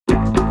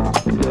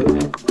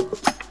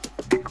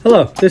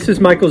Hello, this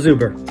is Michael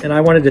Zuber, and I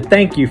wanted to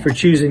thank you for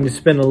choosing to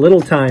spend a little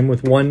time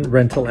with one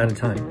rental at a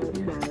time.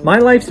 My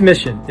life's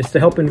mission is to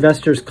help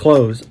investors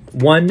close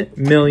 1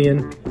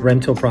 million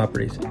rental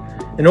properties.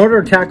 In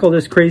order to tackle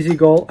this crazy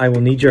goal, I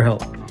will need your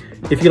help.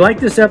 If you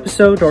like this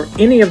episode or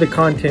any of the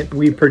content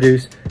we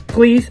produce,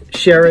 please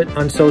share it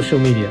on social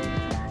media.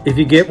 If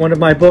you get one of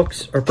my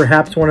books or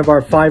perhaps one of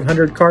our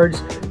 500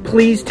 cards,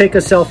 please take a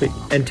selfie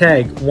and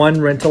tag one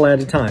rental at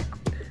a time.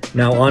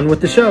 Now on with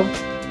the show.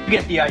 You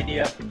get the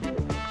idea.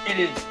 It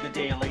is the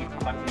Daily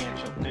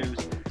Financial News.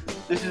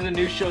 This is a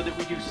news show that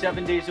we do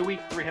 7 days a week,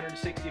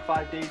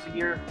 365 days a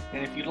year.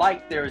 And if you'd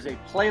like, there is a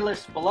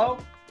playlist below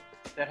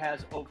that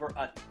has over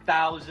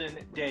 1,000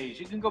 days.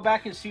 You can go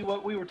back and see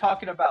what we were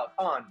talking about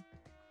on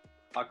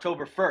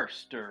October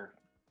 1st or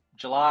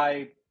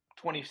July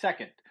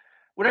 22nd.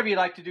 Whatever you'd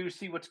like to do to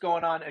see what's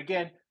going on.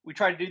 Again, we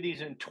try to do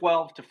these in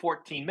 12 to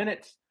 14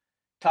 minutes.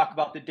 Talk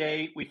about the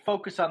day. We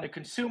focus on the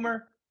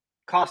consumer,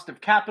 cost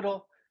of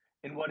capital,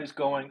 and what is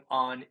going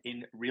on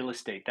in real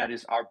estate. That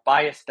is our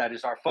bias. That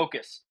is our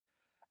focus.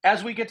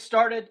 As we get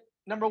started,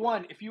 number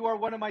one, if you are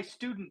one of my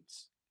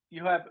students,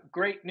 you have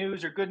great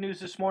news or good news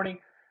this morning.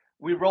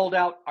 We rolled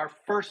out our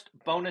first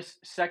bonus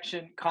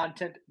section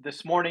content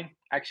this morning,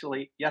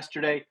 actually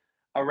yesterday,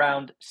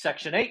 around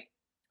Section 8.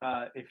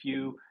 If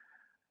you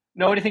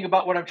know anything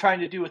about what I'm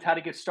trying to do with how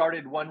to get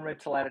started one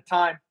rental at a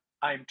time,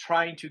 I'm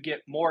trying to get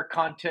more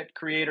content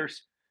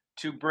creators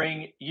to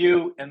bring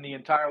you and the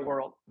entire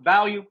world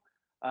value.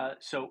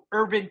 So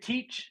Urban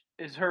Teach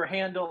is her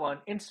handle on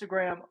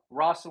Instagram.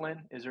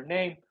 Rosalind is her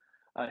name.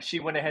 She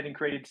went ahead and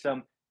created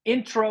some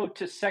intro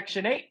to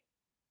Section 8,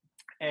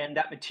 and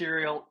that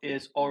material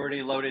is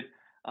already loaded.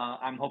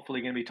 I'm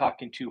hopefully going to be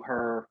talking to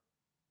her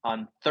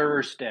on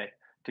Thursday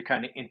to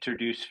kind of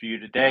introduce for you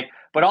today.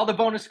 But all the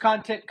bonus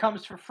content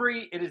comes for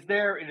free. It is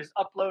there. It is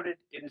uploaded.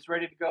 It is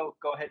ready to go.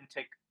 Go ahead and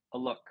take a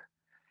look.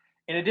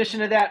 In addition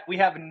to that, we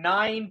have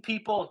 9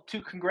 people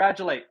to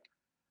congratulate.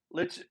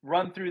 Let's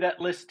run through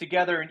that list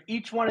together. And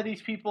each one of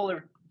these people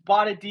have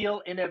bought a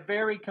deal in a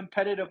very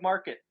competitive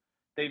market.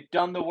 They've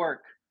done the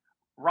work.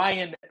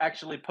 Ryan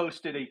actually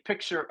posted a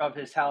picture of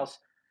his house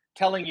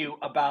telling you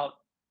about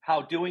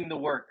how doing the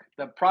work.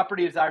 The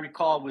property, as I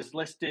recall, was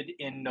listed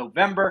in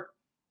November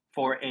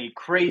for a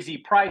crazy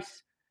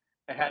price.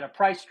 It had a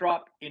price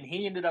drop, and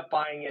he ended up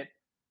buying it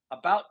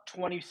about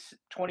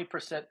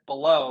 20%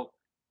 below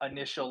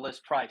initial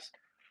list price.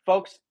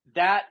 Folks,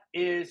 that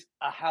is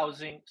a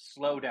housing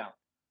slowdown.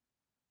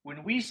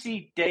 When we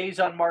see days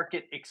on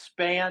market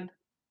expand,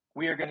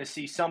 we are going to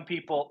see some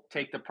people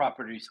take the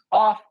properties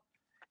off,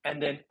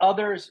 and then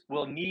others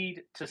will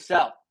need to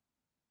sell.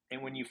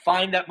 And when you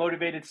find that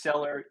motivated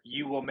seller,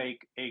 you will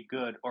make a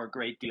good or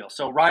great deal.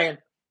 So Ryan,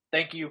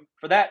 thank you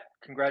for that.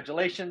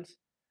 Congratulations.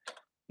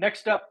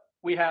 Next up,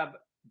 we have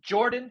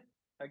Jordan.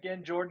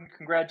 Again, Jordan,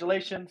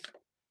 congratulations.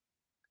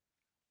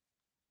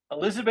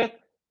 Elizabeth,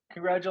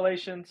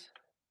 congratulations.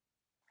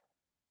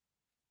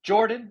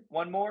 Jordan,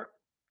 one more.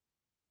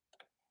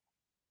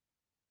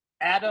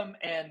 Adam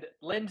and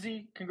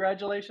Lindsay,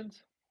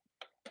 congratulations.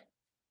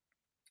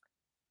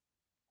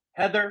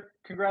 Heather,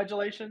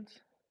 congratulations.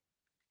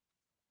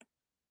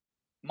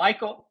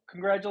 Michael,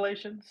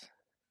 congratulations.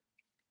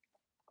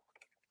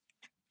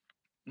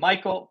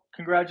 Michael,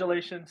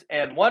 congratulations.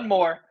 And one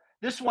more.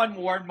 This one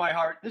warmed my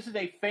heart. This is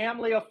a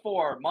family of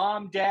 4,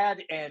 mom,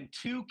 dad, and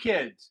 2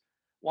 kids.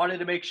 Wanted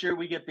to make sure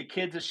we get the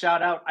kids a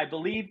shout out. I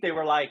believe they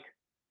were like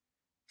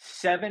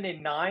 7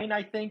 and 9,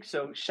 I think.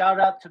 So shout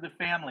out to the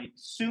family.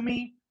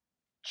 Sumi,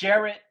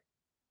 Jarrett,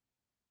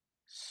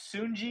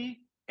 Sunji,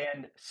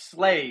 and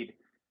Slade.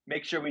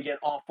 Make sure we get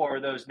all 4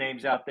 of those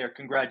names out there.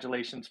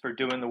 Congratulations for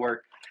doing the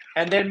work.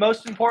 And then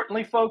most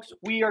importantly, folks,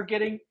 we are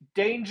getting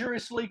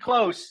dangerously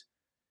close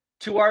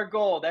to our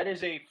goal. That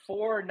is a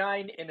 4,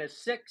 9, and a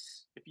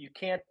 6. If you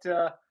can't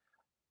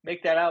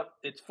make that out,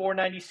 it's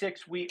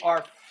 496. We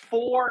are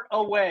 4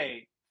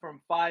 away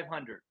from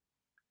 500.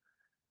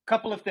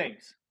 Couple of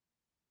things.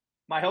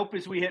 My hope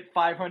is we hit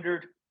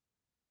 500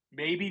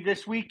 maybe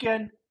this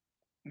weekend,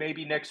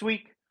 maybe next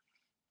week.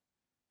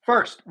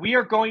 First, we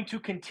are going to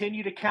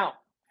continue to count.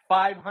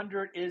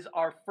 500 is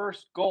our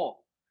first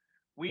goal.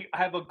 We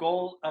have a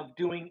goal of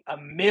doing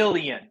 1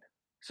 million.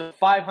 So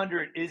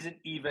 500 isn't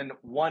even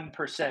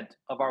 1%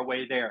 of our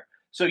way there.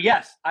 So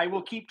yes, I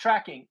will keep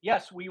tracking.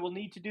 Yes, we will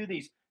need to do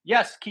these.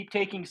 Yes, keep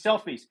taking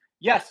selfies.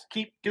 Yes,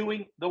 keep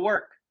doing the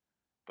work,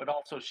 but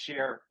also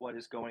share what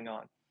is going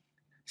on.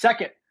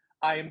 Second,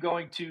 I am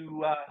going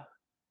to,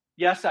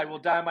 yes, I will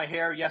dye my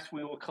hair. Yes,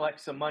 we will collect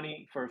some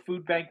money for a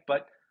food bank,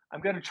 but I'm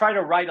going to try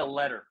to write a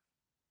letter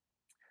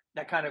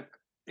that kind of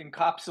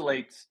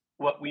encapsulates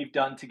what we've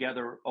done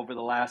together over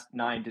the last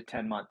 9 to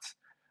 10 months.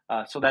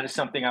 So that is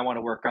something I want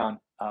to work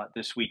on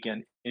this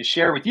weekend and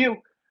share with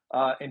you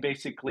and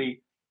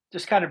basically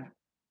just kind of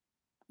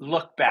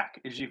look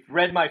back. As you've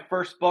read my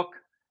first book,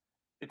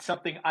 it's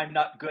something I'm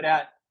not good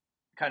at,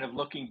 kind of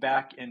looking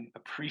back and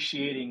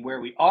appreciating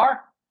where we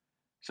are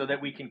so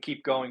that we can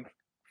keep going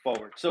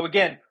forward. So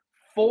again,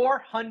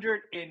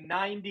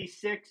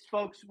 496,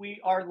 folks. We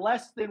are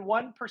less than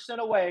 1%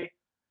 away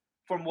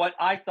from what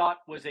I thought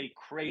was a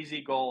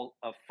crazy goal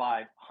of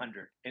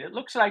 500. And it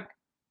looks like,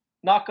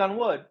 knock on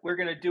wood, we're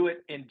going to do it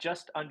in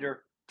just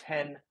under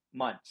 10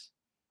 months.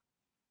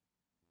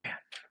 Man,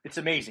 it's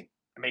amazing,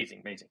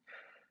 amazing, amazing.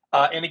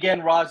 And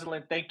again,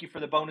 Rosalind, thank you for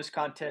the bonus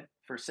content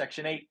for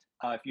Section 8.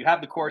 If you have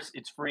the course,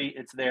 it's free.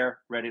 It's there,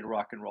 ready to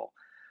rock and roll.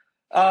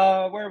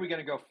 Where are we going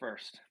to go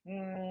first?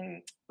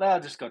 I'll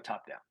just go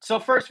top down. So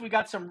first, we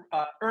got some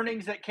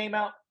earnings that came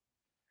out.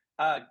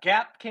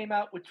 Gap came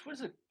out, which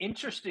was an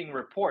interesting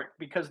report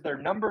because their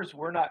numbers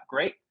were not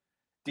great.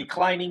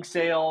 Declining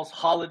sales,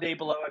 holiday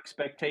below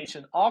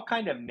expectation, all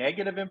kind of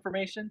negative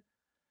information.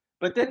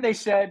 But then they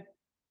said,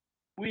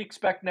 we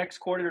expect next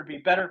quarter to be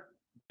better.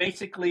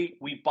 Basically,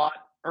 we bought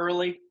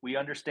early. We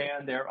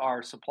understand there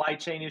are supply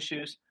chain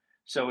issues.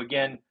 So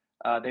again,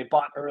 they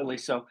bought early.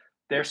 So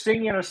they're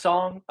singing a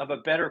song of a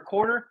better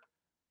quarter.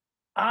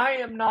 I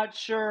am not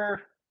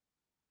sure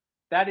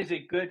that is a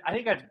good, I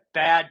think that's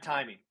bad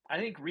timing. I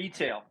think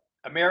retail,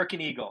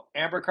 American Eagle,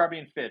 Abercrombie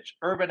and Fitch,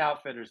 Urban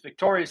Outfitters,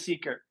 Victoria's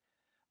Secret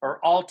are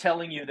all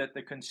telling you that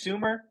the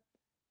consumer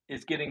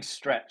is getting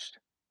stretched.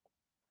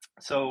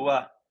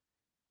 So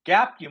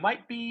Gap, you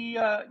might be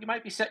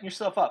setting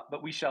yourself up,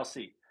 but we shall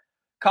see.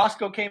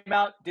 Costco came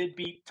out, did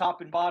beat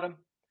top and bottom.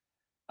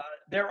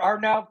 There are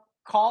now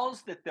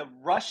calls that the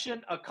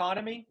Russian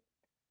economy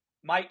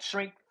might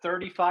shrink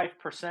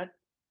 35%.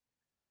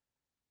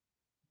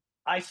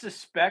 I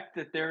suspect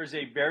that there is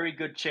a very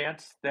good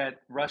chance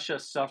that Russia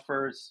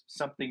suffers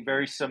something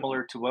very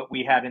similar to what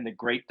we had in the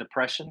Great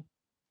Depression.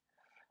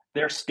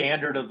 Their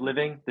standard of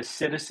living, the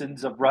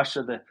citizens of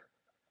Russia, the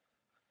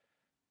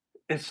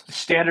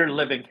standard of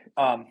living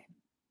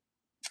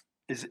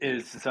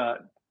is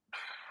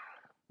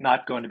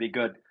not going to be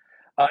good.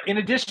 In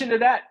addition to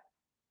that,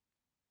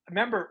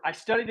 remember, I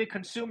study the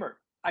consumer.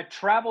 I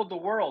traveled the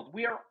world.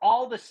 We are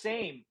all the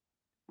same.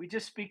 We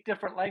just speak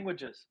different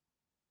languages.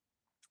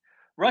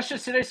 Russian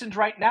citizens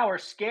right now are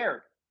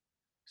scared.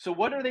 So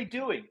what are they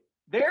doing?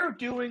 They're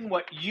doing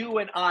what you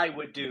and I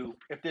would do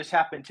if this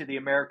happened to the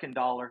American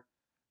dollar,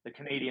 the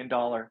Canadian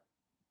dollar,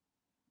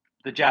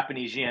 the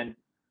Japanese yen.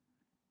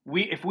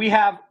 If we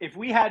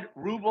had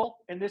ruble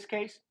in this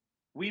case,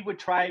 we would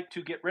try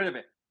to get rid of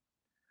it.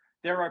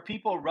 There are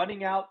people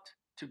running out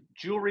to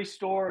jewelry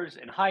stores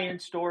and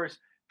high-end stores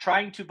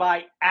trying to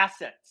buy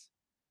assets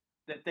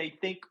that they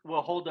think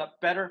will hold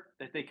up better,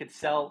 that they could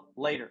sell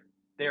later.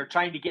 They are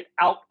trying to get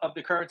out of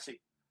the currency.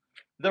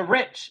 The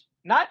rich,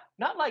 not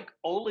like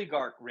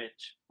oligarch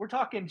rich. We're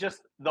talking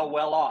just the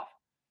well-off.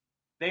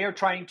 They are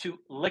trying to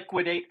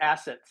liquidate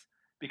assets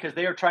because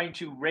they are trying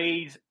to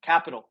raise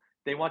capital.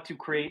 They want to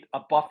create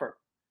a buffer.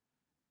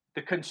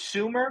 The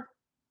consumer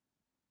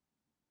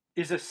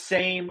is the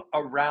same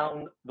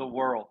around the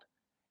world.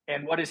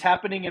 And what is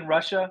happening in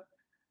Russia,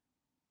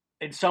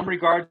 in some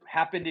regard,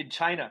 happened in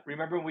China.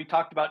 Remember when we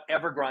talked about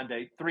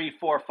Evergrande 3,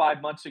 4,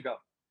 5 months ago?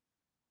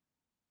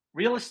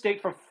 Real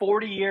estate for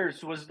 40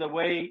 years was the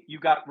way you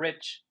got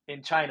rich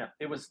in China.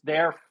 It was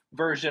their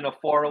version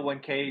of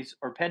 401ks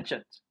or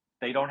pensions.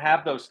 They don't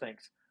have those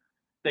things.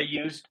 They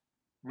used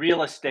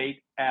real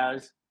estate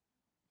as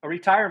a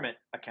retirement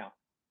account.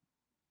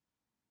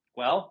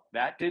 Well,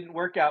 that didn't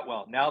work out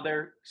well. Now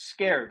they're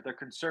scared. They're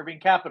conserving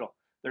capital.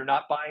 They're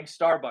not buying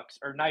Starbucks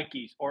or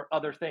Nikes or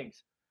other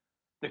things.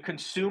 The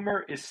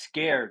consumer is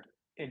scared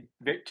in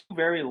two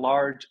very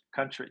large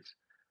countries.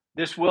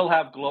 This will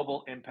have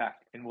global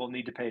impact, and we'll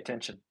need to pay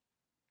attention.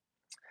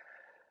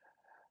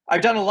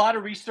 I've done a lot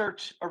of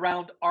research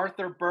around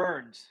Arthur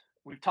Burns.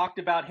 We've talked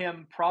about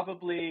him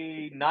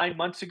probably 9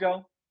 months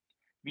ago.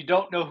 If you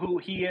don't know who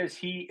he is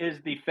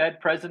the Fed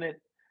president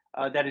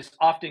that is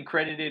often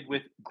credited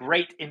with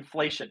great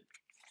inflation.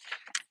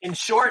 In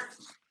short,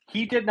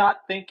 he did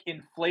not think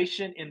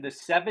inflation in the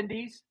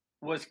 70s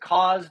was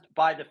caused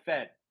by the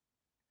Fed.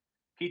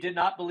 He did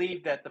not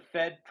believe that the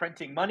Fed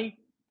printing money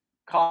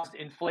caused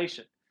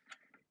inflation.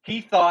 He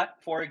thought,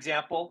 for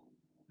example,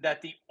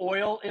 that the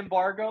oil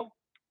embargo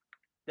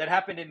that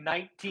happened in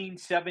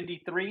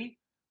 1973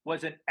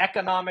 was an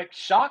economic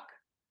shock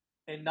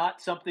and not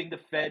something the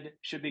Fed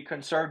should be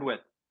concerned with.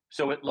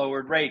 So it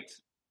lowered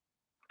rates.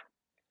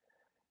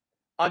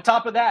 On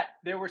top of that,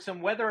 there were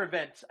some weather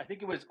events. I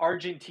think it was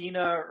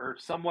Argentina or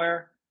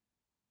somewhere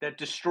that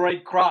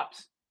destroyed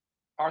crops.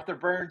 Arthur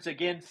Burns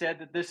again said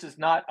that this is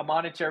not a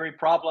monetary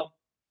problem.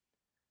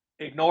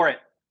 Ignore it.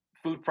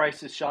 Food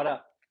prices shot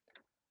up.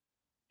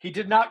 He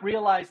did not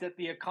realize that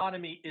the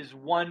economy is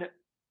one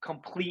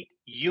complete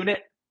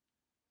unit,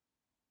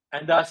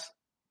 and thus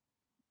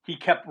he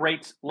kept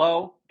rates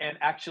low and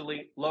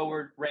actually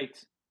lowered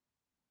rates.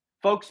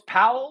 Folks,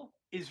 Powell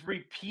is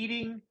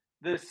repeating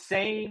the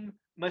same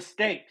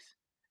mistakes.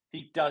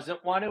 He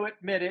doesn't want to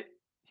admit it.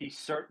 He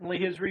certainly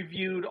has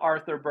reviewed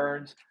Arthur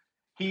Burns.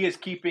 He is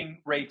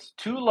keeping rates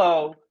too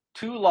low,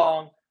 too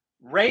long.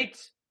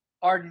 Rates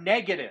are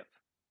negative.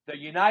 The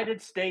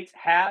United States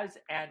has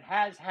and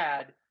has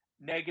had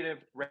negative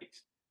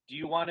rates. Do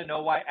you want to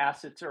know why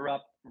assets are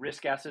up,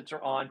 risk assets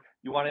are on?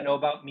 You want to know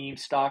about meme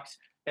stocks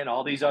and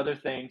all these other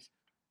things?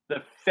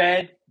 The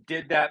Fed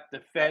did that.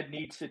 The Fed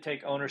needs to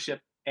take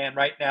ownership. And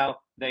right now,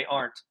 they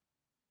aren't.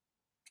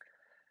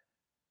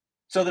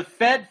 So the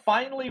Fed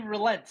finally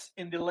relents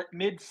in the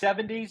mid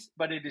 70s,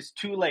 but it is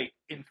too late.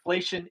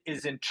 Inflation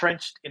is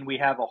entrenched, and we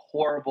have a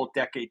horrible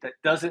decade that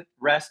doesn't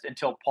rest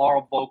until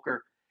Paul Volcker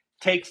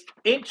takes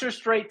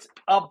interest rates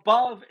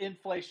above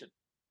inflation.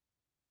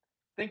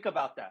 Think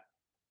about that.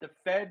 The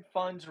Fed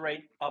funds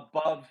rate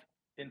above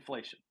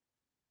inflation.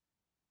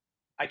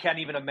 I can't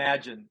even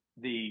imagine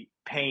the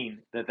pain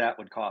that that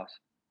would cause.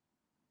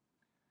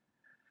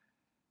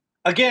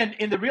 Again,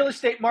 in the real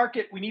estate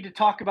market, we need to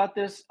talk about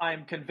this.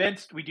 I'm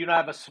convinced we do not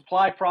have a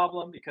supply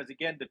problem because,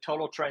 again, the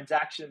total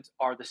transactions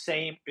are the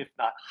same, if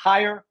not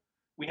higher.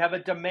 We have a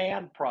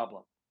demand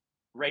problem.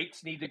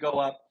 Rates need to go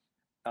up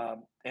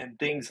and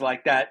things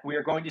like that. We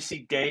are going to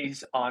see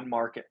days on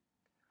market.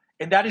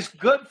 And that is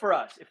good for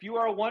us. If you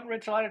are a one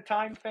rental at a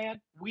time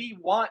fan, we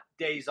want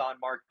days on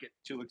market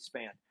to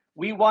expand.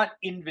 We want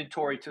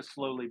inventory to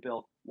slowly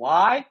build.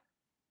 Why?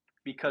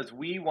 Because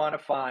we want to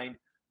find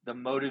the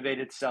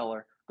motivated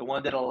seller, the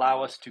one that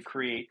allow us to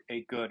create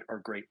a good or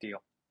great deal.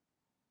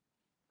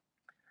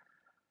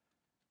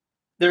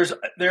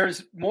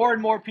 There's more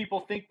and more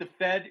people think the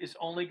Fed is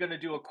only going to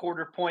do a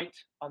quarter point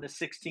on the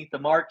 16th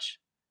of March.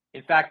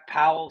 In fact,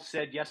 Powell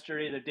said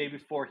yesterday, the day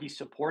before, he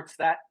supports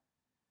that.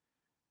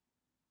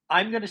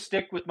 I'm going to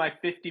stick with my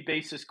 50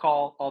 basis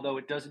call, although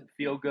it doesn't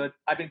feel good.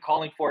 I've been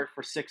calling for it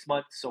for 6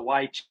 months, so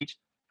why change?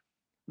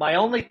 My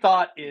only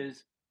thought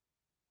is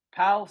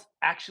Powell's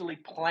actually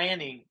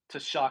planning to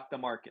shock the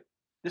market.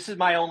 This is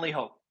my only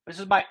hope. This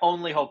is my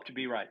only hope to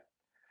be right.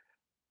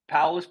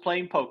 Powell is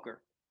playing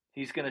poker.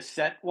 He's going to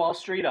set Wall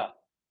Street up,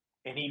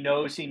 and he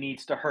knows he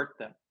needs to hurt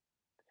them.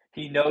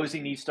 He knows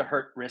he needs to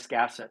hurt risk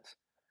assets.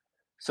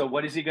 So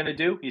what is he going to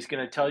do? He's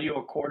going to tell you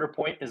a quarter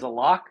point is a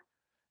lock,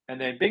 and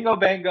then bingo,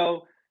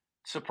 bango,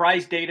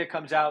 surprise data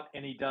comes out,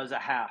 and he does a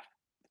half.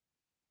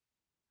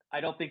 I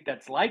don't think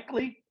that's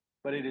likely,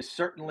 but it is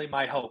certainly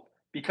my hope.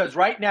 Because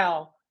right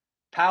now,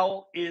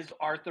 Powell is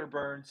Arthur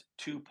Burns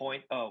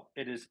 2.0.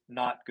 It is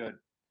not good.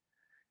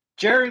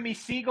 Jeremy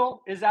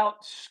Siegel is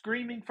out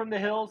screaming from the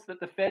hills that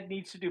the Fed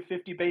needs to do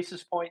 50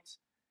 basis points.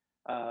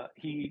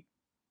 He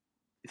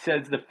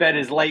says the Fed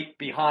is late,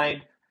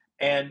 behind,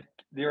 and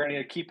they're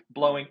going to keep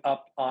blowing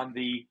up on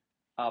the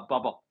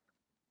bubble.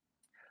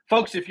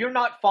 Folks, if you're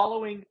not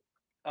following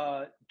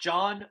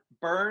John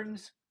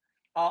Burns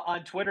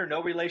on Twitter,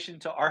 no relation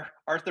to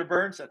Arthur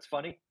Burns, that's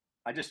funny.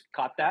 I just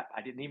caught that.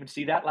 I didn't even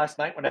see that last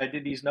night when I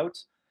did these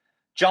notes.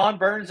 John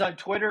Burns on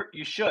Twitter,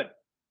 you should.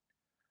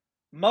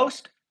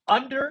 Most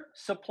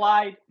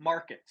undersupplied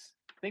markets.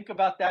 Think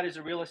about that as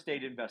a real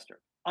estate investor.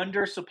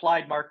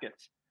 Undersupplied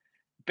markets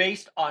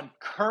based on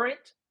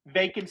current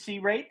vacancy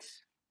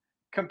rates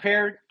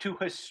compared to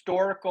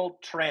historical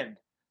trend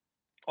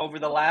over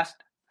the last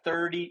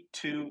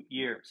 32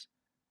 years.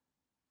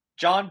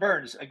 John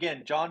Burns,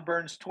 again, John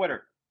Burns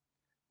Twitter.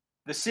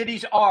 The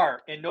cities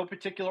are, in no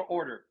particular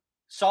order,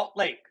 Salt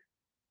Lake,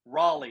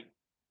 Raleigh,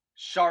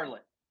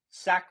 Charlotte,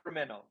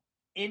 Sacramento,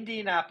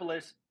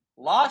 Indianapolis,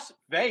 Las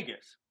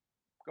Vegas,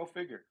 go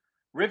figure,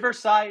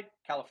 Riverside,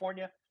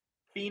 California,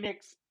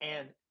 Phoenix,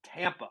 and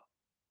Tampa.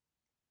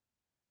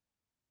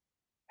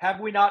 Have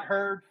we not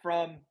heard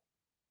from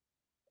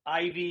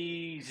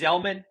Ivy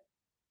Zelman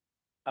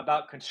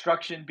about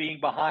construction being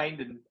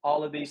behind and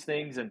all of these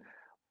things? And,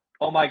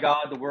 oh my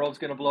God, the world's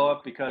going to blow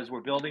up because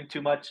we're building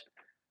too much.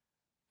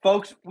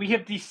 Folks, we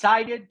have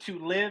decided to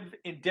live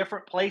in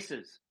different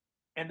places,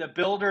 and the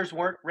builders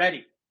weren't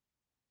ready.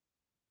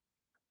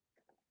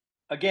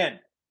 Again,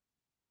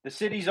 the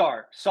cities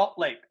are Salt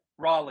Lake,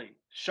 Raleigh,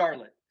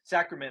 Charlotte,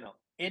 Sacramento,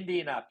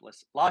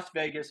 Indianapolis, Las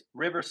Vegas,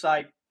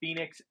 Riverside,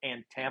 Phoenix,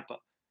 and Tampa.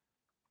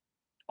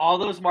 All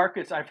those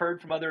markets I've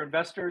heard from other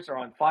investors are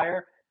on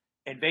fire,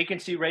 and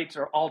vacancy rates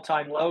are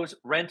all-time lows.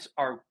 Rents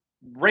are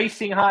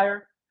racing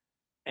higher,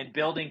 and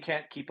building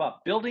can't keep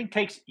up. Building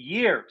takes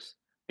years.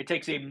 It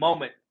takes a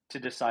moment to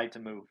decide to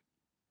move.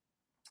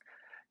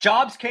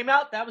 Jobs came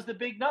out. That was the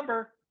big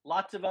number.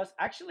 Lots of us,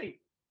 actually,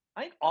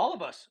 I think all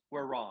of us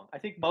were wrong. I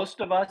think most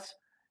of us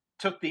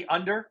took the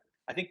under.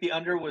 I think the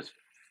under was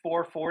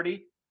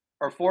 440,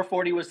 or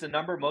 440 was the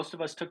number. Most of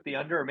us took the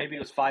under, or maybe it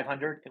was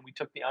 500, and we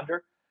took the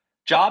under.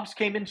 Jobs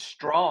came in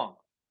strong.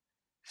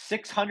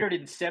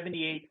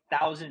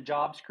 678,000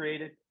 jobs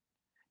created.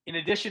 In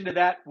addition to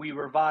that, we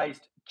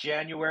revised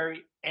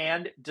January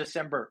and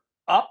December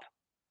up.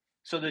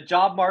 So the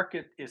job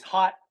market is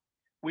hot.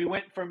 We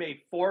went from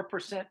a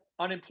 4%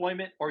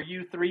 unemployment, or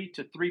U3,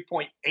 to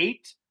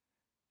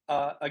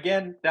 3.8.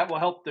 Again, that will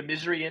help the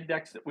misery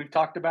index that we've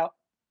talked about.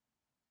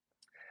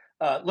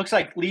 Looks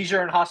like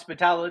leisure and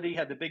hospitality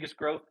had the biggest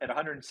growth at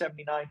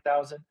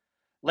 179,000.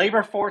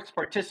 Labor force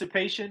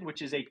participation,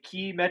 which is a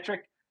key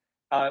metric,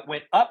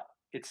 went up.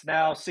 It's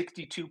now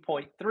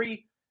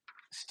 62.3,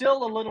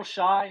 still a little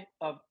shy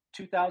of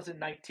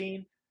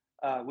 2019,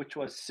 which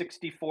was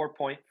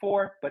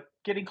 64.4, but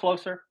getting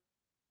closer.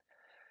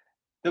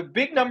 The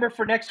big number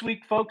for next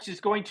week, folks, is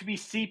going to be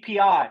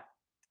CPI.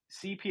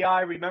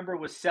 CPI, remember,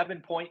 was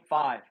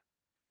 7.5.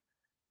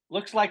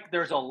 Looks like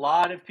there's a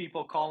lot of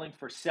people calling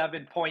for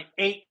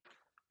 7.8.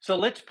 So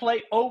let's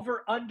play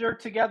over under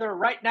together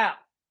right now.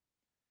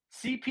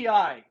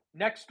 CPI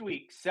next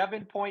week,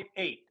 7.8.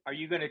 Are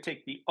you going to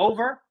take the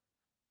over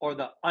or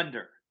the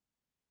under?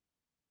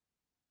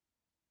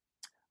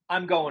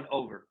 I'm going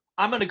over.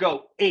 I'm going to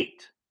go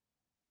 8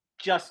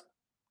 just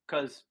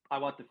because I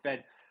want the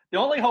Fed. The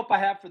only hope I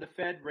have for the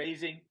Fed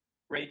raising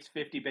rates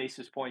 50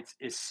 basis points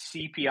is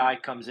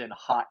CPI comes in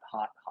hot,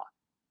 hot, hot.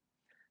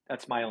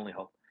 That's my only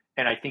hope.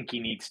 And I think he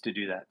needs to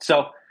do that.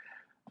 So,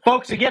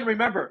 folks, again,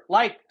 remember,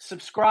 like,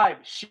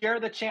 subscribe, share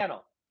the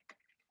channel.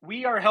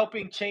 We are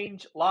helping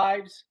change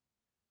lives.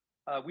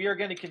 We are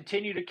going to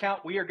continue to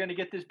count. We are going to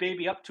get this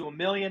baby up to 1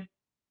 million.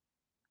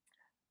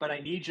 But I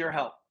need your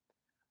help.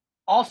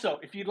 Also,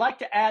 if you'd like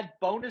to add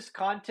bonus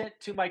content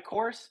to my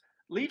course,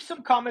 leave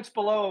some comments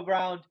below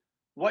around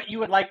what you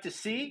would like to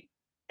see.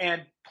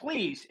 And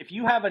please, if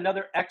you have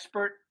another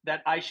expert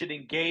that I should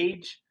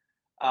engage,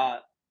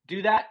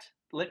 do that.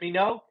 Let me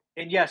know.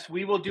 And yes,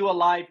 we will do a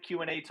live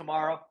Q&A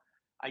tomorrow.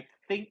 I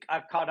think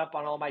I've caught up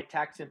on all my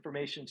tax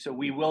information, so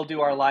we will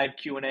do our live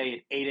Q&A at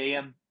 8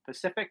 a.m.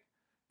 Pacific.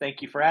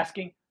 Thank you for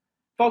asking.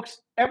 Folks,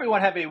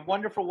 everyone have a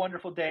wonderful,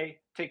 wonderful day.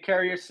 Take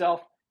care of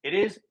yourself. It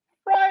is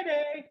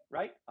Friday,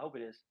 right? I hope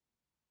it is.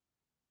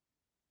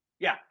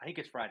 Yeah, I think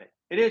it's Friday.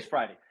 It is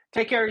Friday.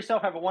 Take care of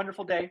yourself. Have a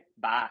wonderful day.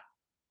 Bye.